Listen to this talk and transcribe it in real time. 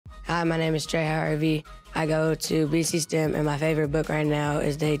Hi, my name is Trey Harvey. I go to BC STEM, and my favorite book right now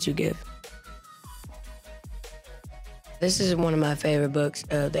is The Hate U Give. This is one of my favorite books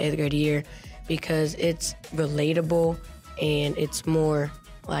of the 8th grade year because it's relatable and it's more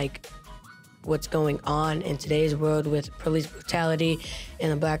like what's going on in today's world with police brutality and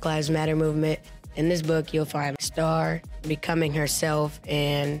the Black Lives Matter movement. In this book, you'll find Star becoming herself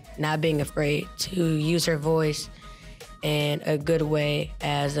and not being afraid to use her voice in a good way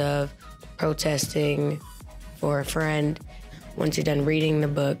as of protesting for a friend. Once you're done reading the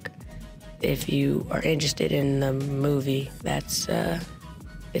book, if you are interested in the movie,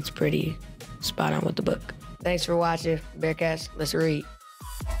 it's pretty spot on with the book. Thanks for watching. Bearcats, let's read.